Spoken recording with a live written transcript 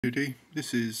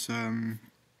This is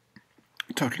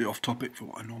totally off topic for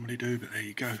what I normally do, but there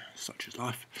you go, such is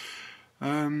life.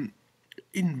 In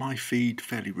my feed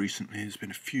fairly recently there's been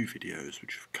a few videos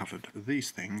which have covered these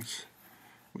things,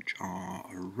 which are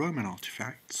Roman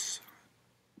artifacts,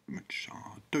 which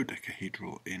are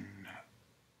dodecahedral in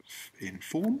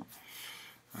form.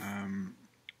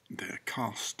 They're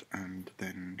cast and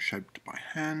then shaped by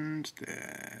hand.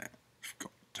 They've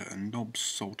got knobs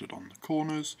soldered on the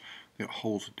corners. They've got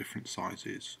holes of different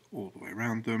sizes all the way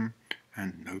around them,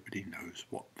 and nobody knows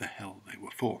what the hell they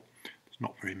were for. There's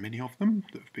not very many of them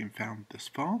that have been found thus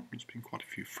far. There's been quite a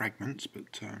few fragments,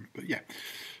 but yeah,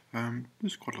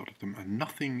 there's quite a lot of them, and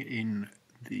nothing in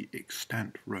the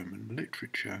extant Roman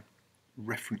literature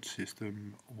references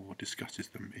them or discusses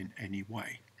them in any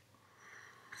way.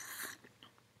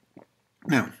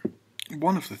 Now,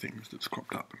 one of the things that's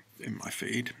cropped up in my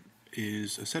feed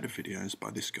is a set of videos by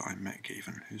this guy, Matt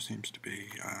Geevan, who seems to be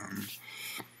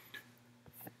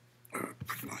a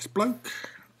pretty nice bloke,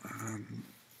 and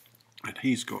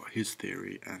he's got his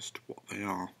theory as to what they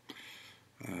are.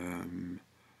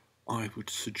 I would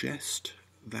suggest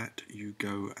that you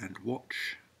go and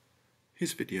watch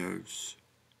his videos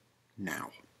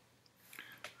now.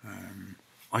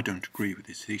 I don't agree with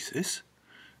his thesis,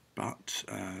 but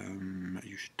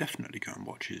you should definitely go and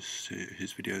watch his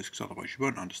videos, because otherwise you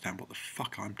won't understand what the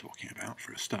fuck I'm talking about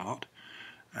for a start,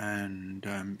 and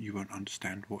you won't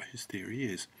understand what his theory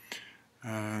is.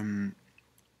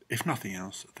 If nothing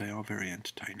else, they are very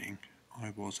entertaining.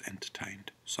 I was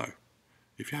entertained. So,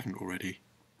 if you haven't already,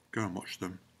 go and watch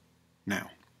them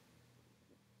now.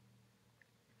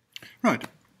 Right,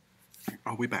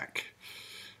 are we back?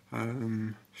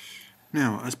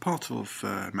 Now, as part of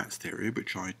Matt's theory,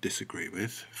 which I disagree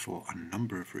with for a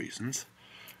number of reasons,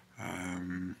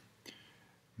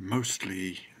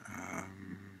 mostly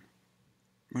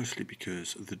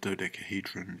because the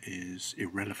dodecahedron is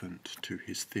irrelevant to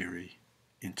his theory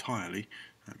entirely.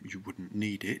 You wouldn't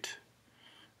need it,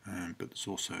 but there's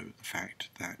also the fact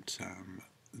that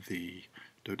the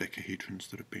dodecahedrons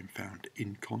that have been found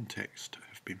in context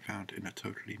have been found in a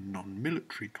totally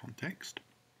non-military context,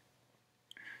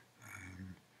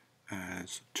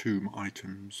 as tomb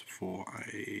items for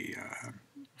a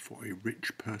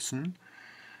rich person,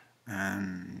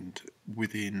 and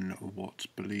within what's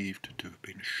believed to have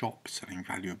been a shop selling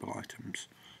valuable items.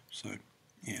 So,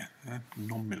 yeah,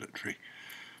 non-military.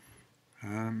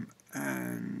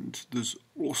 And there's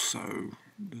also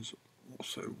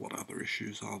what other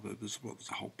issues are there? There's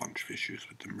a whole bunch of issues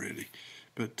with them, really.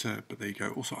 But there you go.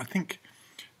 Also, I think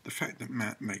the fact that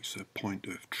Matt makes a point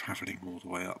of travelling all the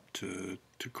way up to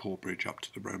Corbridge, up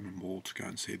to the Roman wall to go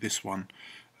and see this one,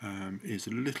 is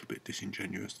a little bit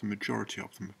disingenuous. The majority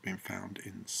of them have been found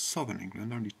in southern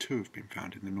England. Only 2 have been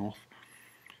found in the north.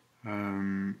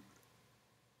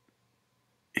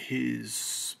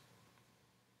 His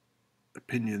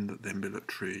opinion that they're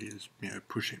military is,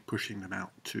 pushing them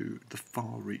out to the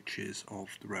far reaches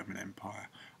of the Roman Empire,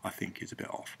 I think is a bit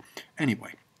off.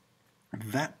 Anyway,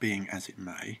 that being as it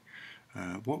may,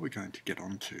 what we're going to get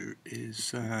onto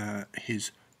is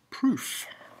his proof,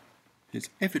 his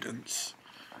evidence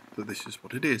that this is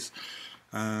what it is.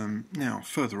 Now,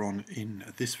 further on in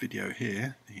this video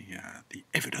here, the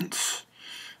evidence,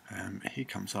 he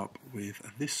comes up with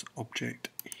this object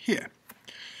here,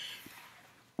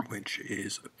 which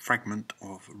is a fragment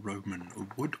of Roman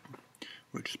wood,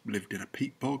 which lived in a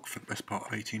peat bog for the best part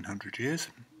of 1800 years.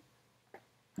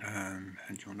 And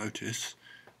you'll notice,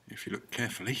 if you look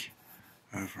carefully,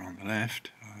 over on the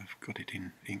left, I've got it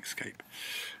in Inkscape.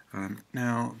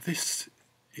 Now, this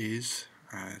is,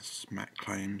 as Matt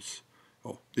claims,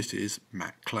 this is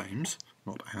Matt claims,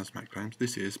 not as Matt claims,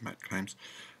 this is Matt claims,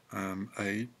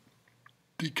 a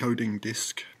decoding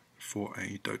disc for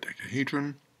a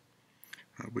dodecahedron,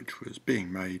 which was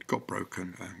being made, got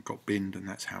broken and got binned, and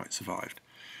that's how it survived.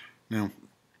 Now,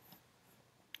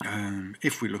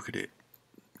 if we look at it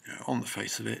on the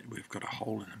face of it, we've got a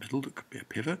hole in the middle that could be a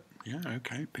pivot. Yeah,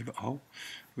 okay, pivot hole.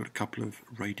 We've got a couple of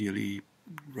radially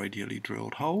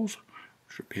drilled holes,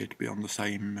 which appear to be on the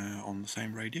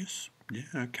same radius. Yeah,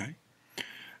 okay.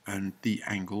 And the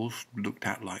angles looked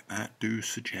at like that do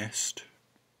suggest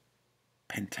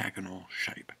pentagonal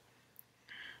shape.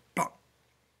 But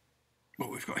what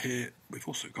we've got here, we've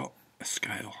also got a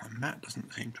scale, and Matt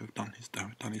doesn't seem to have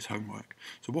done his homework.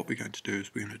 So what we're going to do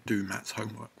is we're going to do Matt's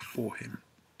homework for him.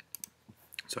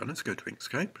 So let's go to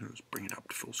Inkscape and let's bring it up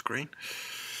to full screen.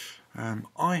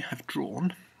 I have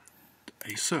drawn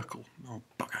a circle. Oh,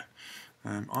 bugger.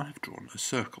 I have drawn a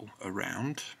circle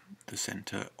around the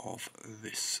centre of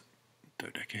this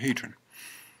dodecahedron.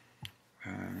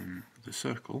 The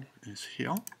circle is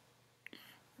here,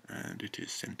 and it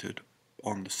is centered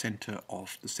on the center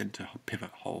of the center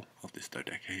pivot hole of this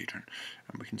dodecahedron,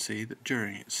 and we can see that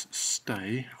during its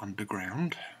stay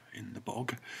underground in the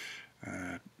bog,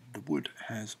 the wood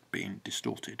has been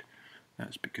distorted.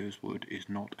 That's because wood is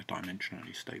not a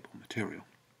dimensionally stable material.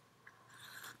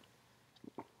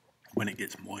 When it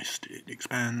gets moist, it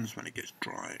expands. When it gets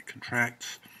dry, it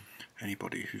contracts.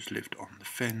 Anybody who's lived on the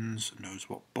fens knows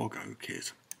what bog oak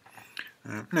is.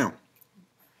 Now,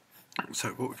 so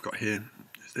what we've got here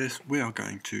is this. We are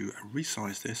going to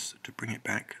resize this to bring it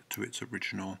back to its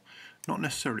original, not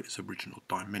necessarily its original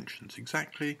dimensions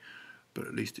exactly, but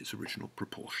at least its original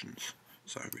proportions.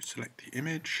 So we select the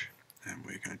image, and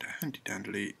we're going to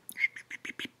handy-dandy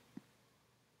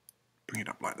bring it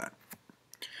up like that.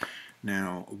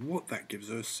 Now, what that gives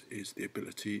us is the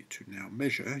ability to now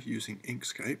measure using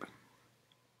Inkscape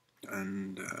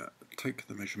and take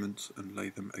the measurements and lay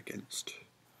them against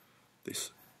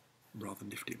this rather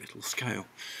nifty little scale.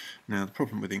 Now, the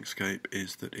problem with Inkscape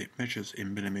is that it measures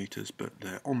in millimetres, but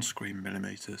they're on-screen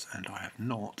millimetres, and I have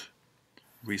not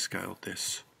rescaled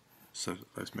this so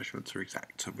that those measurements are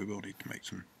exact. So we will need to make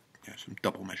some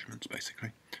double measurements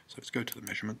basically. So let's go to the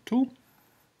measurement tool.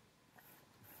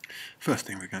 First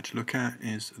thing we're going to look at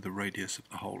is the radius of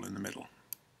the hole in the middle.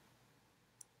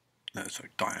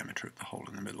 Diameter of the hole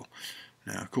in the middle.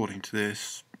 Now, according to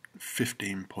this,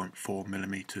 15.4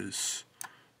 millimeters,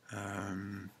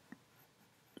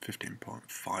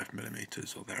 15.5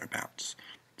 millimeters or thereabouts.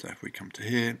 So if we come to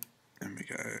here and we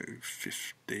go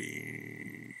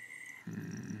 15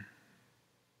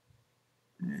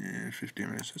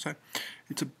 millimeters or so,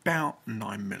 it's about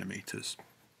 9 millimeters.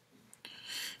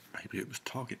 Maybe it was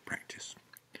target practice.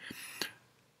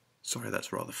 Sorry,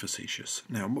 that's rather facetious.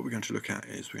 Now, what we're going to look at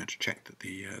is we're going to check that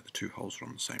the two holes are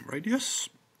on the same radius.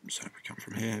 So if we come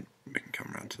from here, we can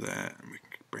come around to there, and we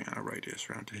can bring our radius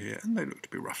around to here, and they look to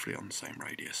be roughly on the same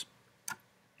radius.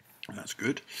 And that's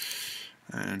good.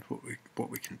 And what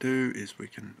we can do is we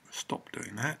can stop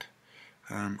doing that.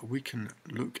 We can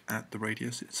look at the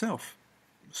radius itself.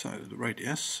 So the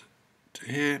radius to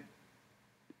here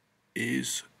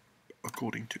is,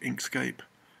 according to Inkscape,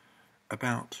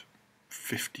 about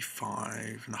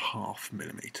 55.5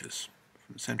 millimeters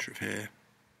from the centre of here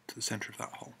to the centre of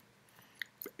that hole.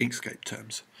 Inkscape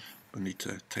terms, we'll need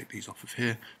to take these off of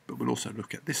here, but we'll also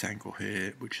look at this angle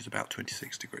here, which is about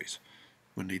 26 degrees.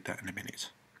 We'll need that in a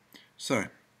minute. So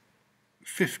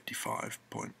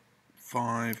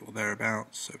 55.5 or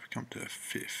thereabouts, so if we come to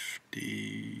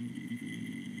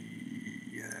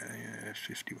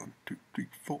 51, 2, 3,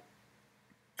 4,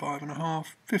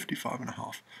 5.5,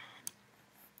 55.5.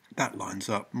 That lines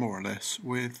up more or less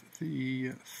with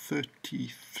the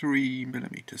 33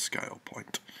 millimeter scale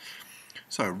point.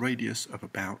 So a radius of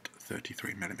about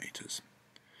 33 millimeters.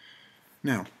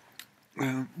 Now,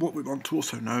 what we want to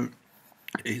also know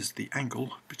is the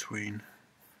angle between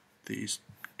these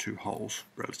two holes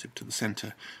relative to the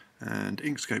centre, and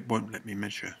Inkscape won't let me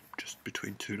measure just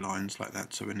between two lines like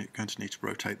that, so we're going to need to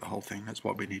rotate the whole thing. That's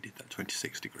why we needed that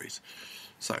 26 degrees.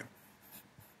 So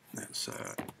let's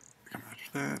come out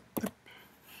of there,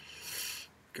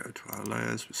 go to our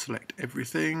layers, we select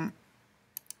everything,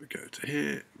 we go to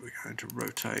here, we're going to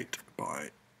rotate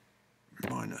by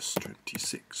minus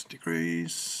 26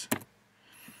 degrees.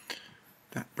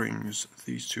 That brings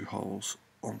these two holes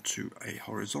onto a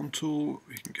horizontal.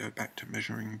 We can go back to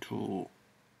measuring tool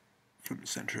from the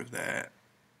centre of there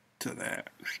to there,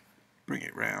 bring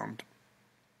it round,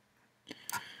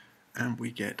 and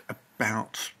we get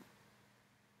about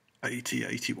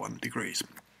 81 degrees.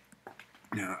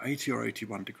 Now 80 or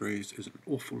 81 degrees is an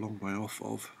awful long way off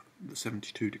of the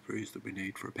 72 degrees that we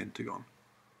need for a pentagon.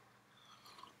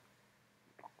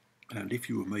 And if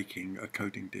you were making a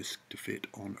coding disc to fit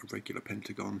on a regular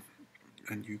pentagon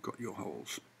and you got your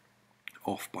holes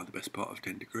off by the best part of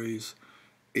 10 degrees,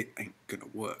 it ain't gonna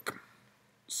work.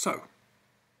 So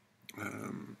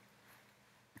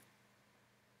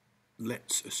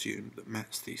let's assume that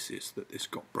Matt's thesis that this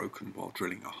got broken while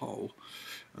drilling a hole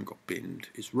and got binned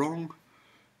is wrong,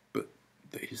 but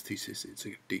that his thesis it's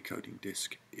a decoding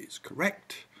disc is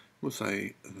correct. We'll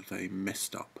say that they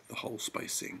messed up the hole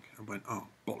spacing and went, oh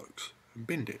bollocks, and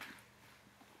binned it.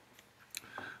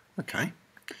 Okay,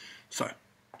 so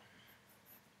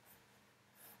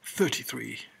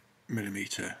 33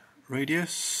 millimeter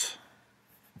radius,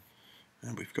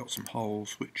 and we've got some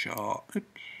holes which are,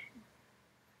 oops,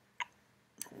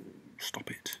 stop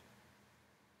it,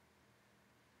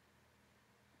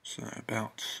 so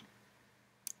about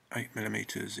 8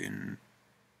 millimeters in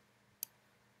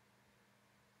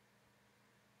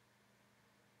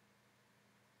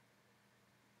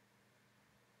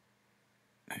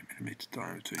 8mm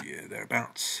diameter, yeah,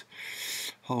 thereabouts.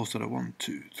 Holes that are 1,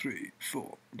 2, 3,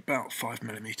 4, about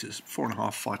 5mm, 4.5,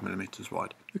 5mm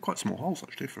wide. They're quite small holes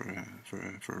actually for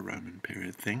a Roman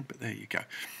period thing, but there you go.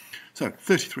 So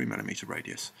 33mm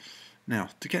radius. Now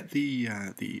to get the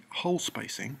hole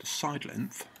spacing, the side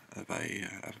length of a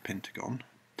pentagon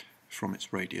from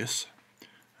its radius,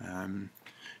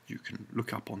 you can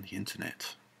look up on the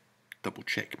internet, double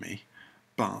check me,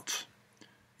 but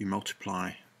you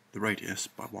multiply the radius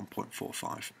by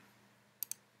 1.45,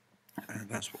 and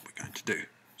that's what we're going to do.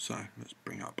 So let's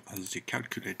bring up the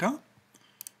calculator,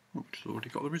 which has already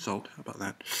got the result. How about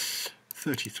that?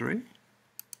 33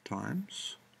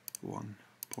 times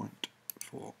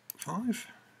 1.45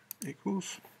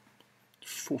 equals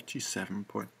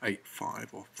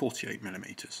 47.85, or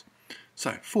 48mm.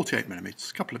 So 48mm,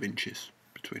 a couple of inches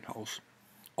between holes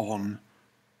on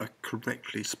a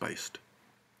correctly spaced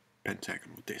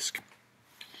pentagonal disc.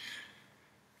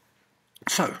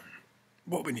 So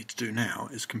what we need to do now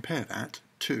is compare that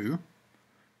to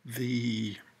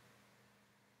the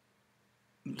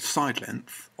side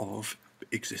length of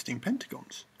existing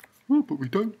pentagons. Well, but we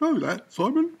don't know that,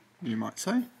 Simon, you might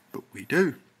say, but we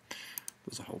do.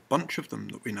 There's a whole bunch of them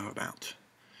that we know about.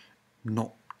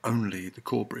 Not only the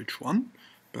Corbridge one,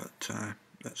 but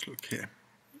let's look here.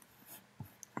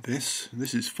 This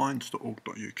is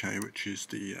finds.org.uk, which is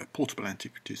the portable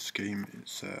antiquities scheme.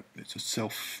 It's a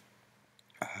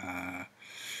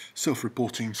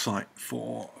self-reporting site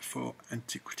for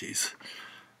antiquities,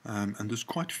 and there's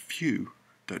quite a few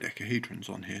dodecahedrons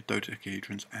on here,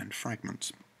 dodecahedrons and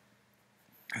fragments.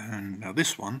 And now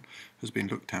this one has been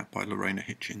looked at by Lorena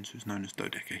Hitchens, who's known as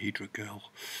Dodecahedra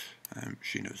Girl.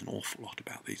 She knows an awful lot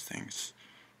about these things.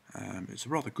 It's a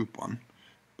rather good one,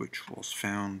 which was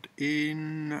found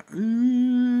in,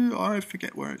 I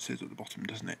forget where it says at the bottom,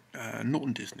 doesn't it?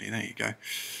 Norton Disney, there you go.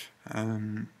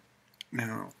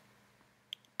 Now,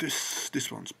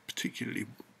 this one's particularly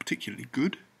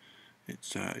good.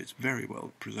 It's very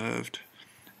well preserved,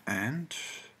 and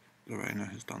Lorena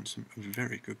has done some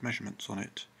very good measurements on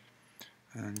it.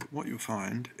 And what you'll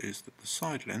find is that the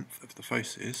side length of the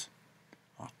faces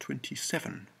are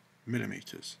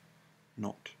 27mm,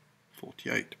 not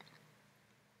 48.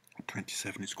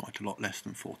 27 is quite a lot less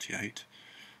than 48.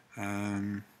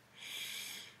 And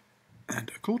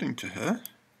according to her,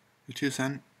 it is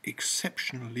an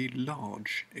exceptionally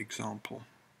large example,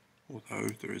 although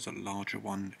there is a larger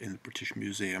one in the British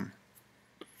Museum.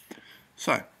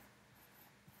 So,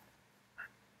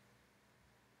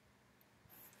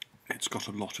 it's got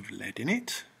a lot of lead in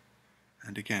it,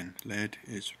 and again, lead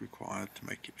is required to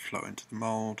make it flow into the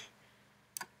mould,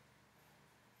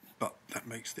 but that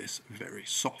makes this very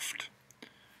soft.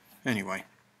 Anyway,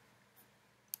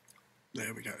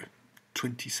 there we go,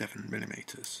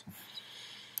 27mm.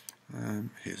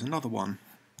 Here's another one.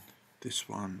 This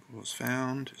one was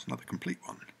found, it's another complete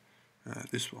one.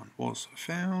 This one was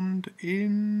found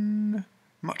in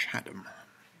Much Haddam.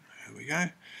 There we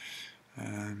go.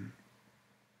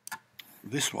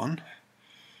 This one,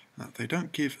 they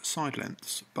don't give side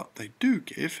lengths, but they do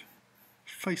give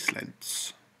face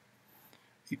lengths.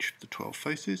 Each of the 12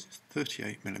 faces is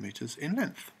 38mm in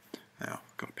length. Now,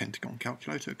 I've got a pentagon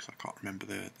calculator because I can't remember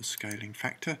the scaling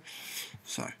factor.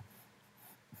 So,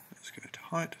 let's go to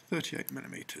height,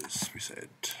 38mm, we said.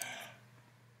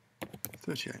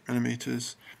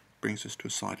 38mm brings us to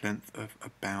a side length of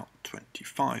about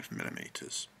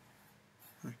 25mm.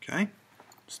 Okay,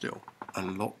 still a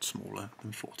lot smaller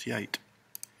than 48.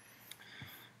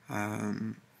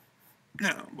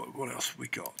 Now, what else have we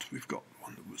got? We've got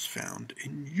one that was found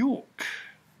in York.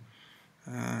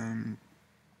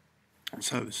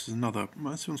 So this is another,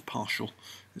 well, this one's partial.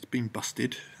 It's been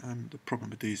busted. The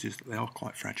problem with these is that they are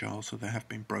quite fragile, so they have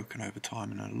been broken over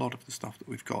time, and a lot of the stuff that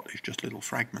we've got is just little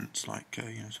fragments, like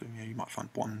you might find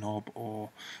one knob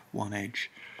or one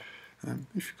edge.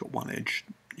 If you've got one edge,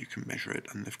 you can measure it,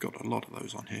 and they've got a lot of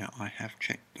those on here. I have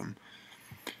checked them.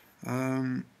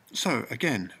 So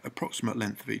again, approximate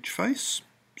length of each face.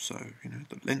 So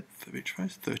the length of each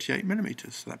face,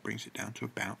 38mm. So that brings it down to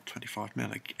about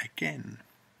 25mm again.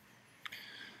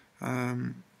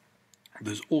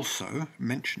 There's also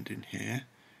mentioned in here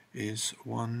is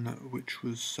one which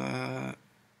was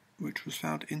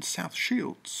found in South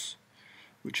Shields,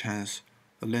 which has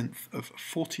a length of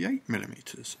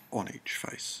 48mm on each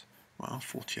face. Well,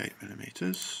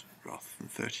 48mm rather than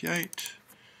 38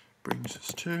 brings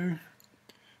us to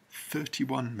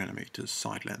 31mm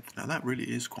side length. Now that really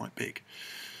is quite big,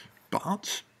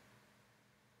 but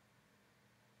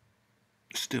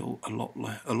still a lot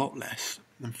less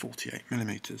than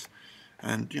 48mm.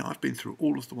 And I've been through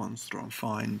all of the ones that are on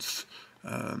finds,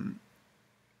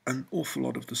 an awful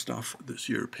lot of the stuff that's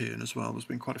European as well. There's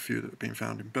been quite a few that have been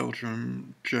found in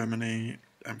Belgium, Germany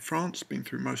and France. Been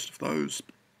through most of those.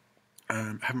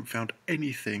 Haven't found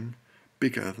anything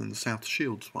bigger than the South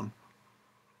Shields one,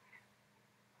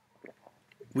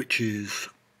 which is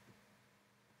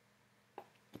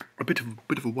a bit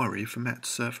of a worry for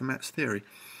Matt's theory.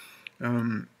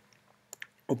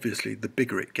 Obviously, the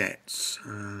bigger it gets,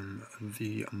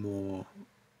 the more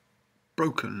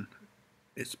broken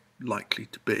it's likely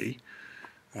to be.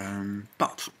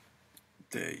 But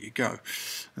there you go.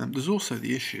 There's also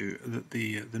the issue that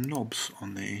the knobs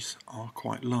on these are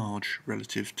quite large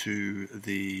relative to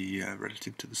the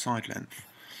side length,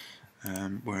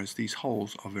 whereas these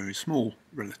holes are very small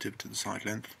relative to the side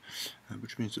length,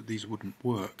 which means that these wouldn't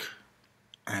work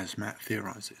as Matt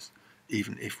theorises,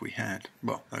 even if we had,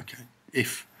 well, okay,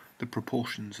 if the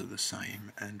proportions are the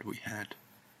same and we had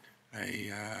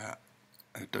a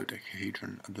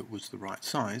dodecahedron that was the right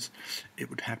size, it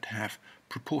would have to have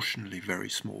proportionally very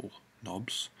small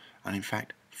knobs, and in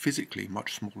fact physically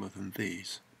much smaller than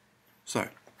these. So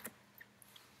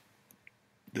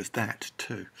there's that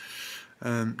too.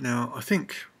 Now I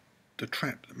think the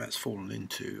trap that Matt's fallen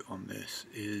into on this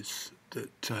is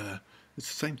that it's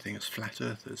the same thing as flat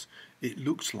earthers. It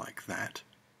looks like that,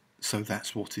 so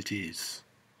that's what it is.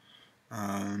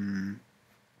 On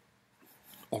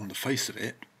the face of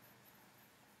it,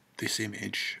 this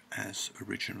image as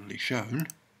originally shown,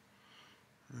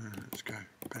 let's go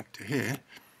back to here,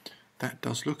 that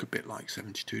does look a bit like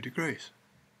 72 degrees.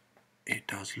 It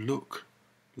does look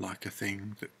like a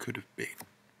thing that could have been.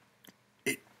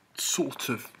 It sort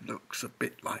of looks a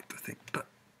bit like the thing, but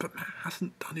Matt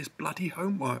hasn't done his bloody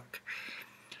homework.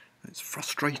 It's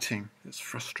frustrating. It's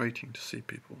frustrating to see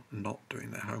people not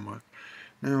doing their homework.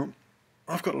 Now,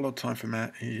 I've got a lot of time for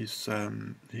Matt. He's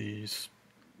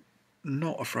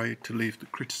not afraid to leave the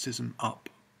criticism up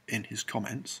in his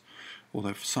comments,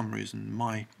 although for some reason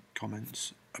my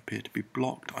comments appear to be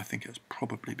blocked. I think it's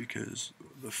probably because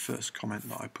the first comment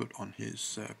that I put on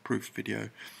his proof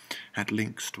video had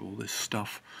links to all this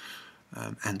stuff,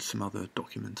 and some other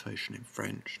documentation in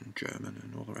French and German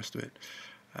and all the rest of it.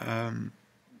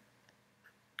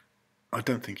 I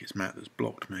don't think it's Matt that's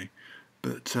blocked me,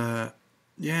 but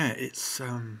yeah, it's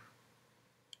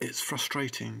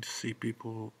frustrating to see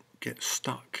people get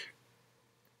stuck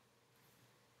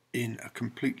in a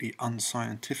completely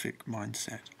unscientific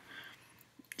mindset.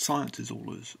 Science is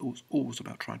always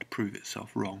about trying to prove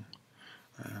itself wrong,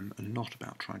 and not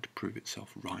about trying to prove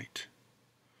itself right.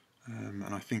 And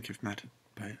I think if Matt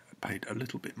had paid a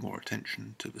little bit more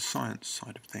attention to the science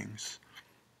side of things,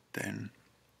 then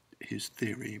his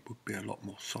theory would be a lot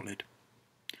more solid.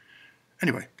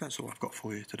 Anyway, that's all I've got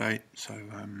for you today, so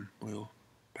we'll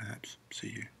perhaps see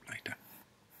you later.